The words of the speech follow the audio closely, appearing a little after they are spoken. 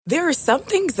There are some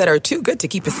things that are too good to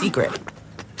keep a secret.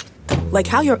 Like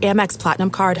how your Amex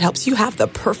Platinum card helps you have the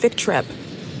perfect trip.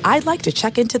 I'd like to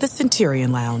check into the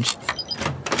Centurion Lounge.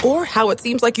 Or how it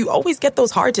seems like you always get those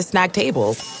hard-to-snag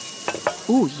tables.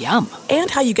 Ooh, yum.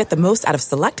 And how you get the most out of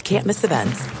select can't-miss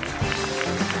events.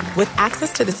 With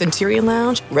access to the Centurion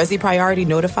Lounge, Resi Priority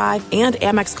Notified, and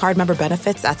Amex card member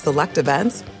benefits at select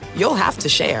events, you'll have to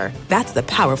share. That's the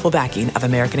powerful backing of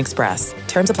American Express.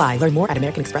 Terms apply. Learn more at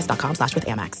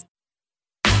americanexpress.com/withAmex.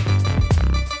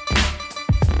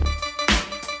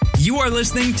 You are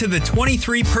listening to the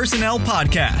 23 Personnel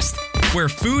Podcast, where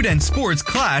food and sports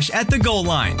clash at the goal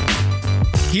line.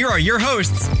 Here are your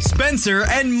hosts, Spencer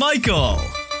and Michael.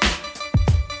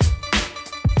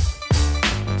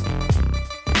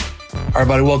 All right,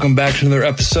 everybody, welcome back to another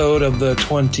episode of the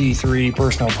 23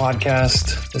 Personnel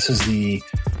Podcast. This is the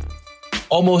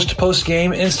almost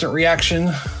post-game instant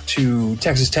reaction to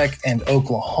Texas Tech and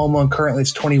Oklahoma. Currently,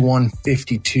 it's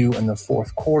 21-52 in the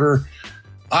fourth quarter.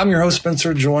 I'm your host,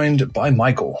 Spencer, joined by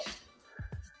Michael.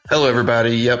 Hello,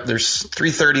 everybody. Yep, there's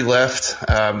 3:30 left.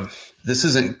 This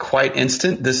isn't quite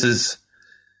instant. This is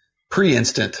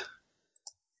pre-instant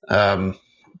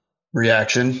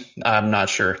reaction. I'm not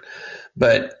sure.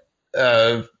 But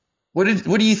what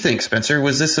do you think, Spencer?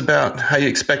 Was this about how you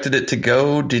expected it to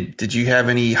go? Did you have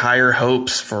any higher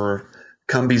hopes for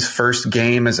Cumbie's first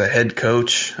game as a head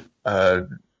coach?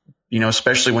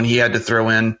 Especially when he had to throw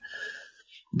in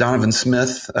Donovan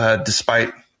Smith,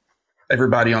 despite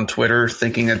everybody on Twitter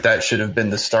thinking that should have been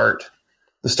the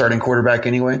starting quarterback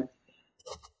anyway.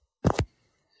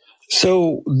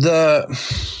 So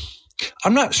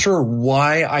I'm not sure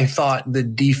why I thought the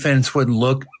defense would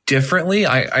look differently.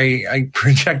 I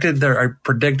predicted, not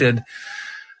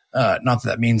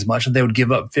that means much, that they would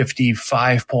give up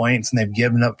 55 points and they've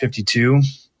given up 52.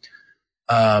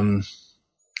 It's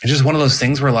just one of those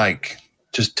things where, like,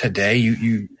 just today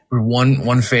you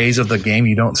one phase of the game,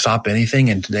 you don't stop anything.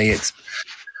 And today it's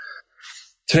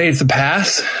the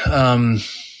pass.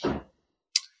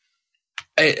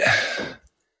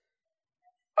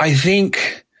 I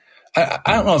think, I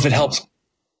don't know if it helps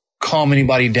calm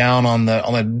anybody down on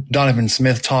the Donovan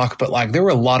Smith talk, but like there were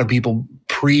a lot of people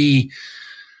pre-Columbia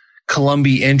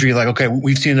injury, like, okay,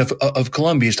 we've seen enough of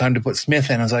Columbia, it's time to put Smith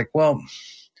in. I was like, well,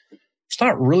 it's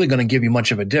not really going to give you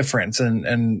much of a difference.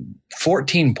 And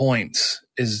 14 points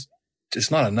is just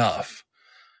not enough.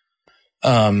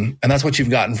 And that's what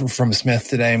you've gotten from Smith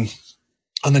today.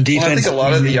 On the defense, well, I think a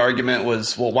lot of the argument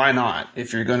was, well, why not?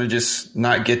 If you're going to just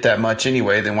not get that much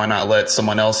anyway, then why not let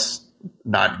someone else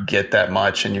not get that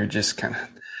much? And you're just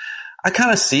I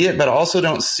kind of see it, but I also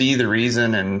don't see the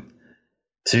reason and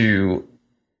to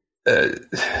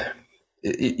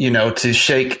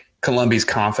shake Columbia's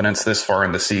confidence this far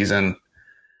in the season,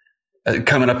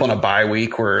 coming up on a bye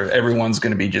week where everyone's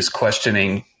going to be just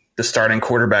questioning the starting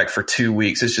quarterback for 2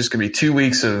 weeks. It's just going to be 2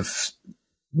 weeks of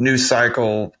news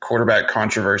cycle quarterback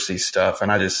controversy stuff.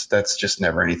 And that's just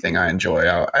never anything I enjoy.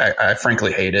 I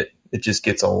frankly hate it. It just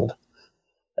gets old.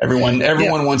 Everyone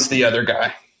wants the other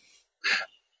guy.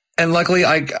 And luckily,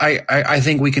 I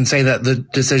think we can say that the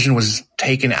decision was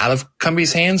taken out of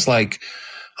Cumby's hands. Like,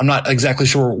 I'm not exactly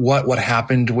sure what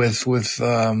happened with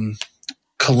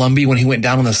Columbia when he went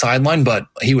down on the sideline, but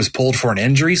he was pulled for an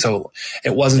injury. So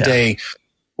it wasn't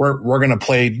we're going to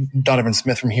play Donovan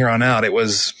Smith from here on out. It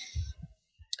was,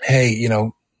 hey,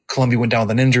 Columbia went down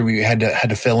with an injury. We had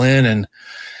to fill in, and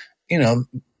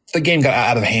the game got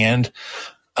out of hand.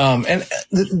 And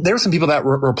there were some people that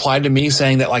replied to me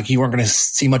saying that, like, you weren't going to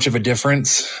see much of a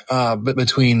difference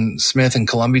between Smith and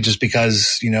Columbia, just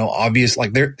because, obvious,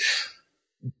 like, the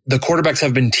quarterbacks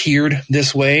have been tiered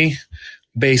this way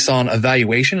based on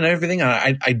evaluation and everything.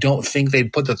 And I don't think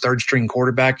they'd put the third string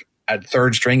quarterback at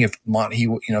third string if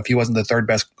he wasn't the third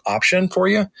best option for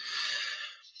you.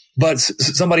 But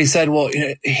somebody said, well,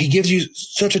 he gives you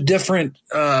such a different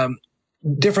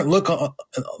look on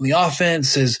the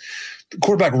offense. His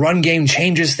quarterback run game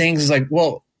changes things. It's like,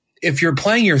 well, if you're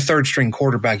playing your third string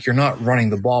quarterback, you're not running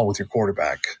the ball with your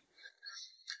quarterback,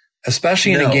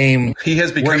 especially in a game. He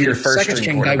has become your first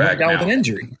string quarterback guy went down with an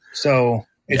injury. So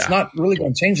it's not really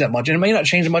going to change that much. And it may not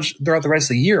change much throughout the rest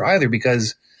of the year either,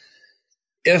 because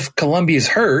if Columbia is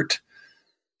hurt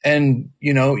and,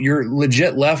 you're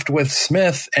legit left with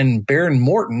Smith and Baron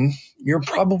Morton, you're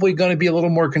probably going to be a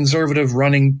little more conservative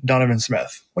running Donovan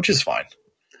Smith, which is fine.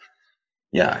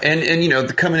 Yeah.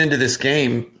 And coming into this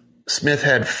game, Smith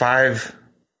had 5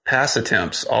 pass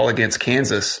attempts, all against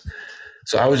Kansas.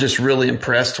 So I was just really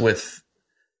impressed with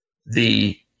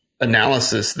the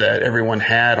analysis that everyone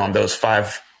had on those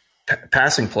 5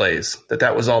 passing plays,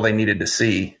 that was all they needed to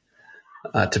see.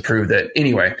 to prove that.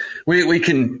 Anyway, we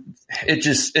can.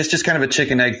 It's just kind of a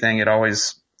chicken egg thing. It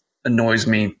always annoys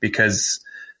me because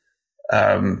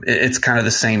it's kind of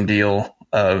the same deal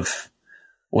of,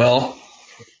 well,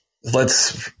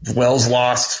 Wells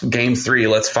lost game 3.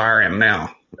 Let's fire him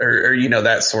now. Or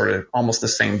that sort of almost the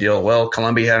same deal. Well,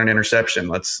 Columbia had an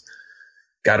interception.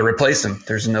 Got to replace him.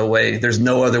 There's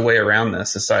no other way around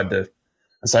this aside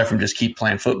from just keep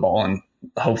playing football and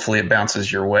hopefully it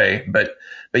bounces your way. But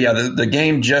yeah, the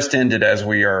game just ended as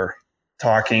we are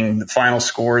talking. The final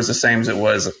score is the same as it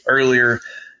was earlier.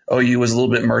 OU was a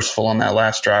little bit merciful on that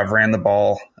last drive, ran the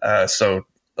ball. So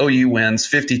OU wins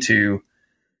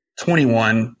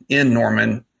 52-21 in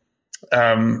Norman.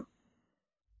 Not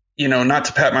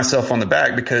to pat myself on the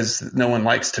back because no one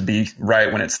likes to be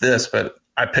right when it's this, but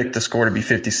I picked the score to be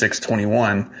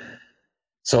 56-21.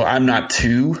 So I'm not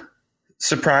too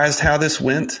surprised how this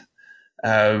went.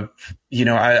 I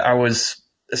was,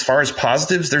 as far as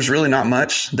positives, there's really not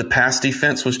much. The pass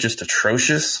defense was just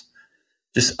atrocious,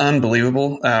 just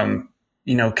unbelievable.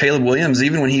 Caleb Williams,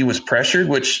 even when he was pressured,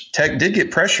 which Tech did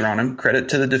get pressure on him, credit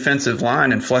to the defensive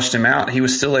line and flushed him out, he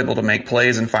was still able to make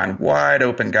plays and find wide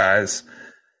open guys.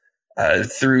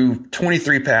 Threw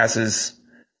 23 passes.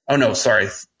 Oh, no, sorry.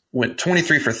 Went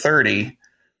 23 for 30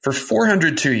 for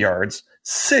 402 yards,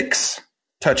 6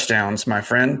 touchdowns, my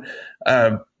friend.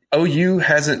 OU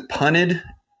hasn't punted.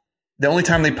 The only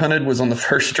time they punted was on the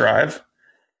first drive.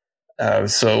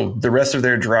 So the rest of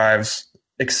their drives,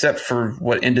 except for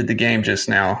what ended the game just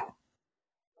now,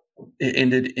 it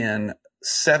ended in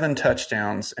 7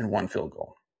 touchdowns and 1 field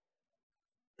goal.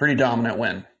 Pretty dominant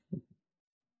win.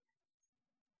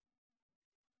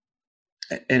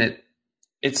 And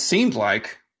it seemed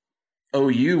like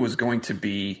OU was going to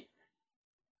be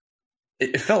 –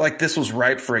 it felt like this was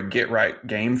ripe for a get-right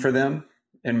game for them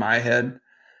in my head.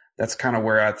 That's kind of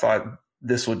where I thought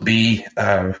this would be,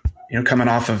 coming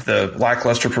off of the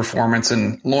lackluster performance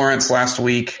in Lawrence last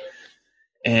week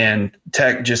and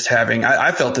Tech just having –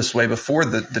 I felt this way before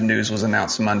the news was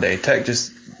announced Monday. Tech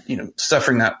just,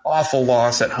 suffering that awful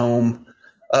loss at home,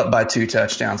 up by 2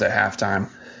 touchdowns at halftime.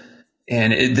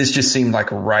 And this just seemed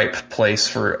like a ripe place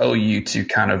for OU to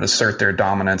kind of assert their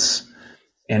dominance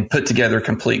and put together a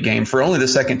complete game for only the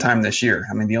second time this year.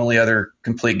 I mean, the only other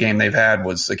complete game they've had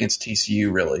was against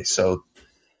TCU, really. So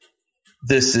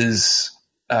this is,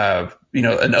 an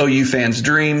OU fan's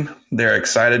dream. They're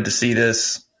excited to see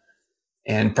this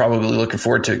and probably looking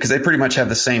forward to it because they pretty much have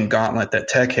the same gauntlet that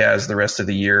Tech has the rest of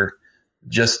the year,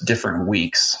 just different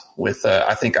weeks with,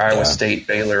 I think, Iowa State,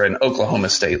 Baylor, and Oklahoma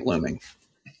State looming.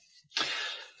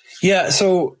 Yeah,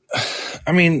 so,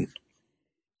 I mean,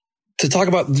 to talk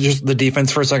about just the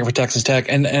defense for a second for Texas Tech,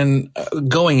 and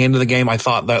going into the game, I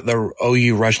thought that the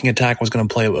OU rushing attack was going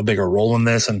to play a bigger role in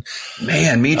this. And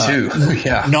man, me too.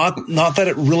 Yeah, not that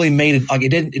it really made it like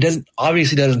it doesn't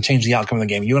change the outcome of the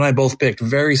game. You and I both picked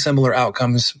very similar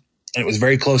outcomes, and it was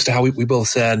very close to how we both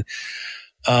said.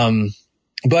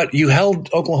 But you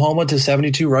held Oklahoma to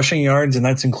 72 rushing yards, and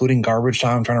that's including garbage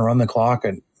time, trying to run the clock,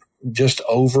 and just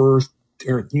over.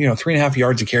 Or 3.5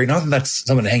 yards a carry. Not that that's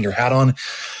something to hang your hat on,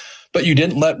 but you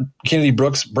didn't let Kennedy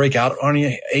Brooks break out on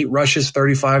you. 8 rushes,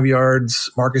 35 yards.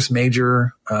 Marcus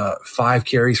Major, 5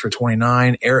 carries for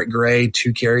 29. Eric Gray,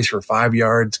 2 carries for 5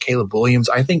 yards. Caleb Williams,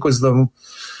 I think, was the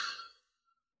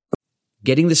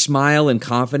getting the smile and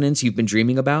confidence you've been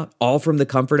dreaming about, all from the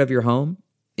comfort of your home,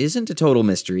 isn't a total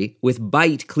mystery with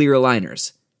Byte clear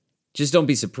aligners. Just don't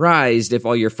be surprised if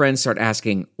all your friends start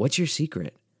asking, "What's your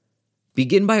secret?"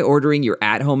 Begin by ordering your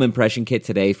at-home impression kit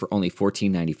today for only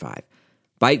 $14.95.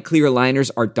 Byte clear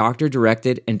aligners are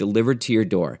doctor-directed and delivered to your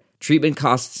door. Treatment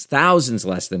costs thousands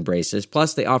less than braces,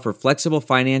 plus they offer flexible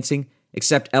financing,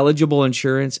 accept eligible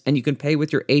insurance, and you can pay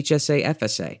with your HSA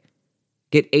FSA.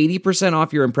 Get 80%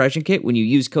 off your impression kit when you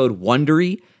use code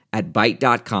WONDERY at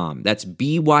Byte.com. That's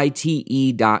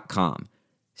BYTE.com.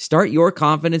 Start your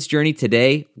confidence journey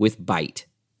today with Byte.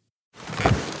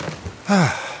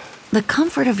 The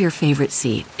comfort of your favorite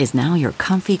seat is now your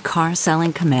comfy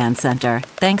car-selling command center,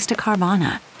 thanks to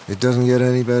Carvana. It doesn't get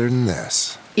any better than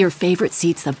this. Your favorite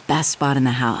seat's the best spot in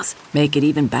the house. Make it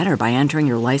even better by entering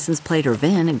your license plate or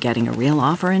VIN and getting a real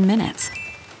offer in minutes.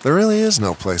 There really is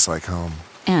no place like home.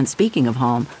 And speaking of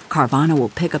home, Carvana will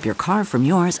pick up your car from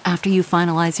yours after you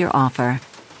finalize your offer.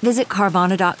 Visit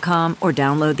Carvana.com or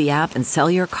download the app and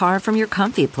sell your car from your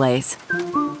comfy place.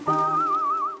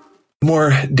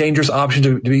 more dangerous option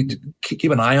to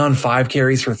keep an eye on. 5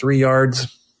 carries for 3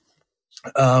 yards.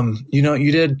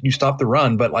 You stopped the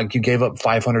run, but like you gave up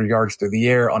 500 yards through the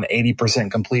air on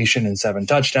 80% completion and 7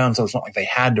 touchdowns. So it's not like they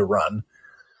had to run.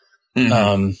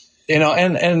 Mm-hmm.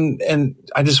 And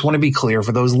I just want to be clear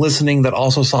for those listening that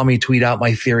also saw me tweet out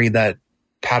my theory that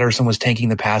Patterson was tanking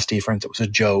the pass defense. It was a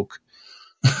joke.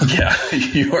 Yeah,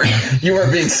 you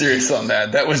are being serious on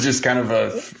that. That was just kind of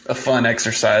a fun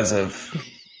exercise of.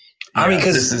 I mean,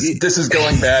 because this is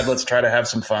going bad. Let's try to have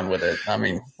some fun with it. I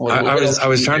mean, I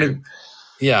was trying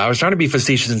to be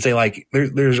facetious and say like,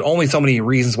 there's only so many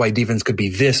reasons why defense could be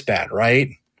this bad, right?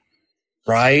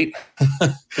 Right.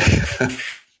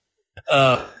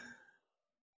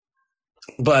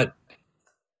 But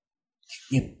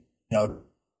you know,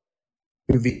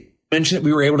 we mentioned that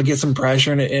we were able to get some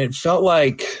pressure, and it felt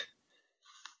like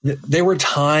there were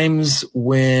times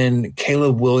when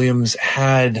Caleb Williams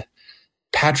had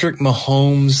Patrick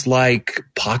Mahomes like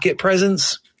pocket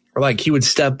presence, or like he would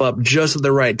step up just at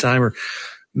the right time or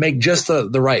make just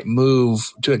the right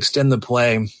move to extend the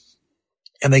play.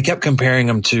 And they kept comparing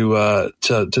him to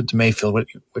Mayfield,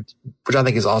 which I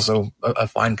think is also a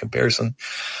fine comparison.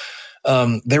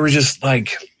 There were just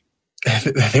like,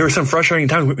 there were some frustrating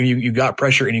times when you got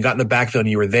pressure and you got in the backfield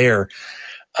and you were there.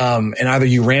 And either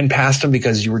you ran past him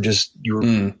because you were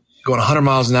going 100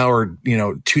 miles an hour,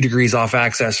 2 degrees off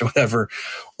axis or whatever,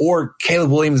 or Caleb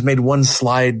Williams made one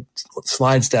slide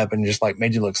step and just like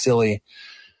made you look silly.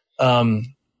 And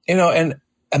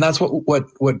that's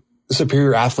what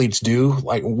superior athletes do.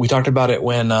 Like we talked about it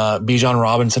when Bijan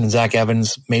Robinson and Zach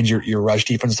Evans made your rush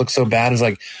defense look so bad. It's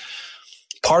like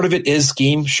part of it is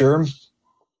scheme, sure.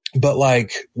 But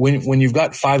like when you've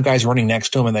got 5 guys running next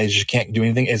to him and they just can't do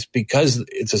anything, it's because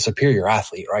it's a superior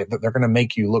athlete, right? They're going to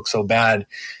make you look so bad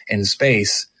in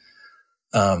space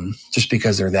just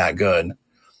because they're that good.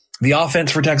 The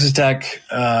offense for Texas Tech,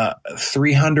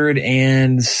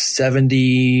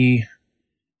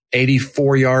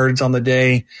 84 yards on the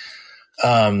day,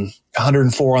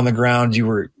 104 on the ground.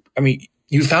 You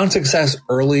found success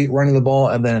early running the ball,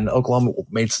 and then Oklahoma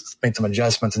made some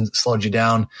adjustments and slowed you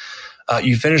down.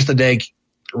 You finished the day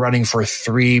running for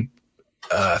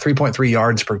 3.3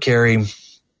 yards per carry.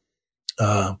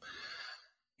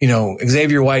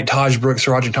 Xavier White, Taj Brooks,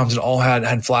 Roger Thompson all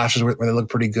had flashes where they looked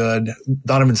pretty good.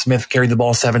 Donovan Smith carried the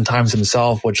ball 7 times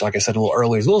himself, which, like I said a little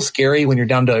earlier, is a little scary when you're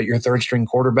down to your 3rd string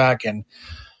quarterback. And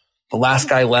the last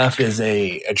guy left is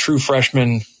a true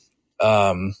freshman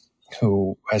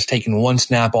who has taken 1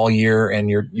 snap all year, and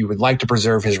you would like to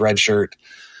preserve his red shirt.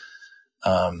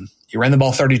 You ran the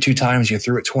ball 32 times. You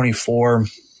threw it 24.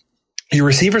 Your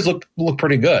receivers look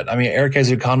pretty good. I mean, Eric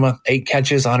Ezukanma, 8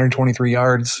 catches, 123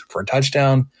 yards for a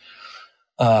touchdown.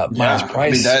 Miles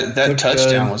Price. That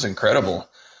touchdown was incredible.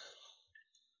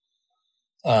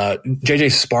 JJ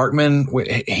Sparkman,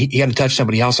 he had a touchdown,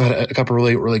 but he also had a couple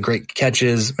really, really great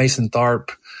catches. Mason Tharp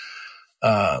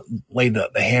laid the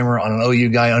hammer on an OU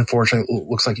guy. Unfortunately,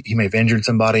 looks like he may have injured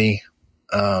somebody.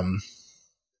 So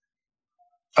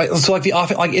like the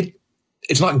offense, like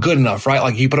it's not good enough, right?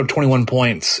 Like you put up 21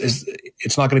 points,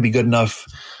 it's not going to be good enough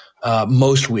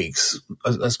most weeks,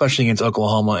 especially against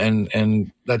Oklahoma,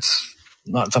 and that's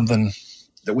not something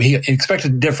that we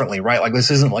expected differently, right? Like this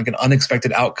isn't like an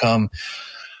unexpected outcome.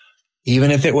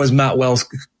 Even if it was Matt Wells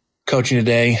coaching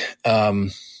today, I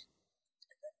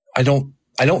don't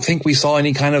think we saw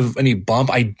any bump.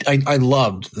 I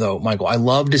loved though, Michael. I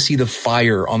love to see the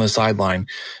fire on the sideline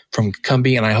from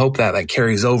Cumbie, and I hope that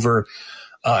carries over.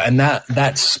 And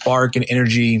that spark and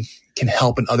energy can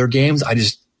help in other games.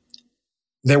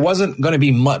 There wasn't going to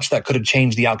be much that could have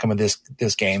changed the outcome of this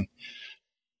game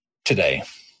today.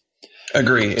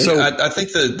 Agree. So I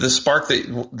think the spark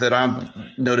that I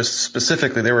noticed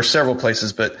specifically, there were several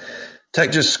places, but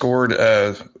Tech just scored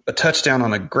a touchdown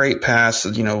on a great pass.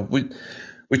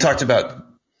 We talked about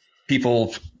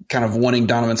people kind of wanting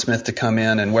Donovan Smith to come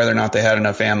in and whether or not they had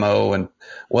enough ammo. And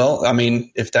well, I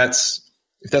mean, if that's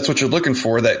what you're looking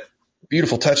for, that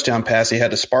beautiful touchdown pass he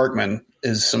had to Sparkman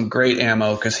is some great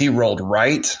ammo because he rolled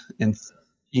right and,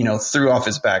 threw off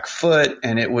his back foot.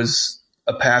 And it was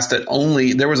a pass that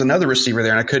there was another receiver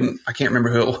there, and I can't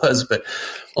remember who it was, but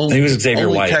only Xavier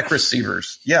White. Tech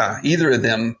receivers. Yeah. Either of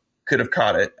them could have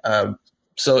caught it.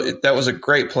 So that was a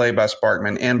great play by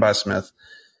Sparkman and by Smith.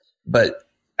 But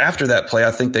after that play,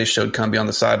 I think they showed Cumbie on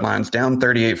the sidelines down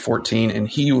 38-14, and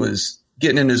he was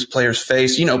getting in his players'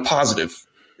 face, positive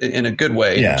in a good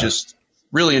way, just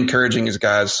really encouraging his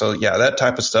guys. So yeah, that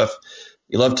type of stuff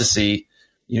you love to see.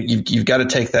 You've got to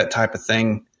take that type of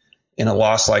thing in a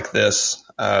loss like this.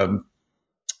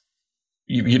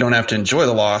 You don't have to enjoy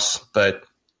the loss, but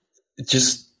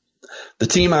just the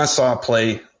team I saw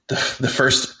play the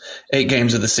first 8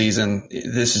 games of the season,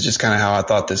 this is just kind of how I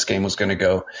thought this game was going to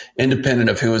go, independent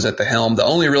of who was at the helm. The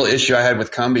only real issue I had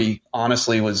with Cumbie,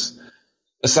 honestly, was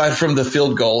aside from the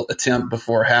field goal attempt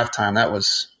before halftime, that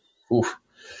was oof,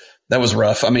 that was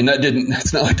rough. I mean,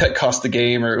 it's not like that cost the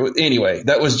game or anyway,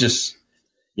 that was just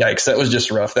yikes. That was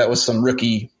just rough. That was a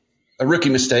rookie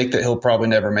mistake that he'll probably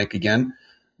never make again.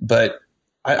 But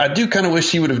I do kind of wish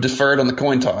he would have deferred on the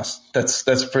coin toss.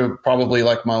 That's probably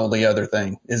like my only other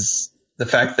thing is the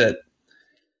fact that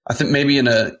I think maybe in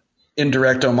a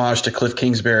indirect homage to Cliff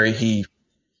Kingsbury, he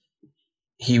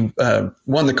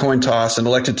won the coin toss and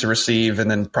elected to receive and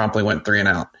then promptly went 3 and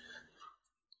out.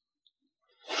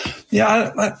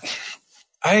 Yeah,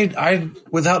 I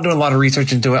without doing a lot of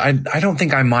research into it, I don't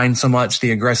think I mind so much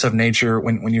the aggressive nature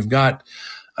when you've got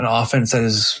an offense that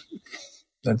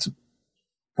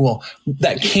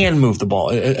can move the ball.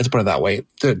 Let's put it that way.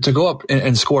 To go up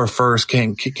and score first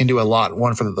can do a lot.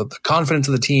 One, for the confidence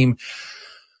of the team.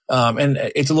 And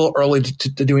it's a little early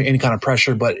to do any kind of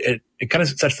pressure, but it kind of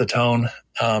sets the tone.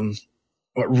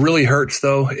 What really hurts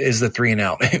though is the 3 and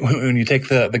out when you take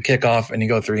the kickoff and you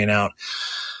go 3 and out.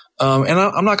 And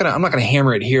I'm not gonna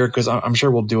hammer it here because I'm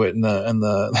sure we'll do it in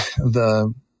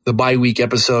the bye week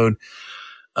episode.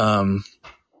 Or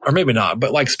maybe not,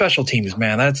 but like special teams,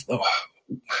 man,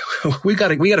 we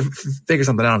gotta figure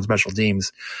something out on special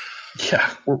teams. Yeah.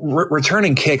 We're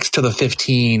returning kicks to the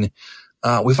 15.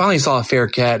 We finally saw a fair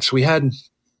catch. We had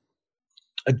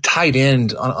a tight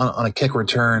end on a kick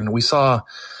return. We saw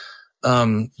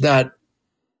that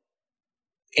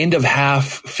end of half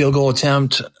field goal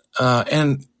attempt.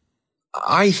 And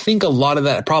I think a lot of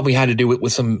that probably had to do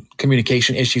with some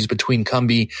communication issues between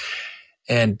Cumbie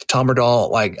and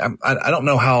Tomerdahl. Like, I don't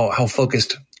know how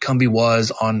focused Cumbie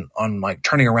was on like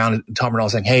turning around and Tomerdahl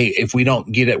saying, hey, if we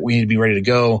don't get it, we need to be ready to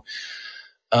go.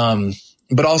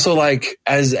 But also, like,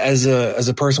 as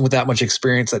a person with that much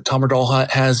experience that Tomerdahl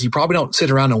has, you probably don't sit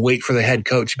around and wait for the head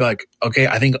coach to be like, okay,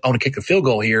 I think I want to kick a field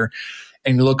goal here.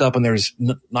 And you look up and there's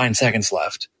 9 seconds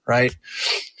left, right?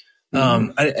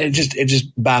 Mm-hmm. It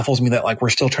just baffles me that, like, we're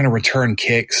still trying to return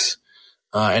kicks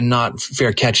and not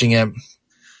fair catching it.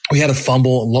 We had a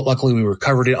fumble. Luckily, we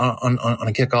recovered it on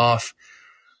a kickoff.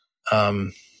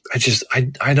 I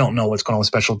don't know what's going on with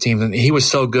special teams. And he was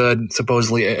so good,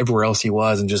 supposedly, everywhere else he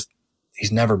was, and just he's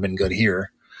never been good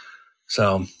here.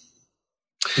 So,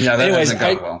 yeah, that anyways, hasn't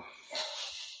gone well.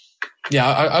 Yeah,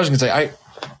 I was going to say,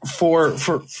 for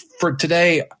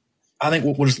today, I think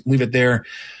we'll just leave it there.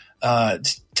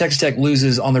 Texas Tech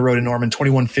loses on the road in Norman,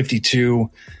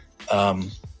 21-52.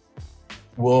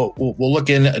 We'll look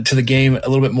into the game a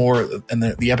little bit more in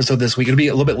the episode this week. It'll be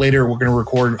a little bit later. We're going to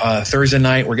record Thursday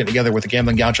night. We're getting together with the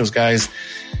Gambling Gauchos guys.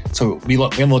 So be on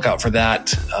the lookout for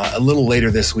that a little later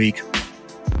this week.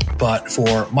 But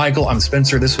for Michael, I'm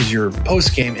Spencer. This was your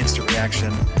post-game instant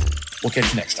reaction. We'll catch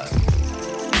you next time.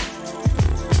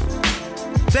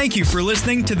 Thank you for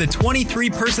listening to the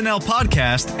 23 Personnel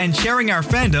Podcast and sharing our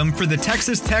fandom for the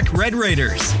Texas Tech Red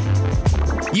Raiders.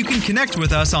 You can connect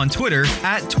with us on Twitter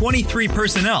at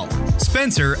 23personnel,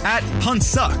 Spencer at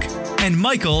PuntSuck, and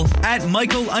Michael at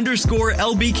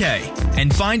Michael_LBK.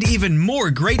 And find even more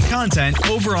great content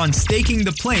over on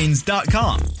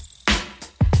StakingThePlains.com.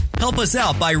 Help us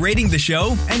out by rating the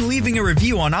show and leaving a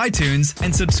review on iTunes,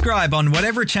 and subscribe on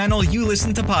whatever channel you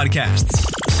listen to podcasts.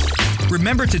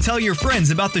 Remember to tell your friends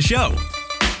about the show.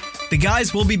 The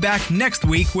guys will be back next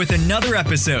week with another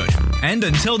episode. And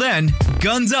until then,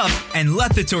 guns up and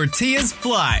let the tortillas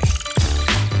fly.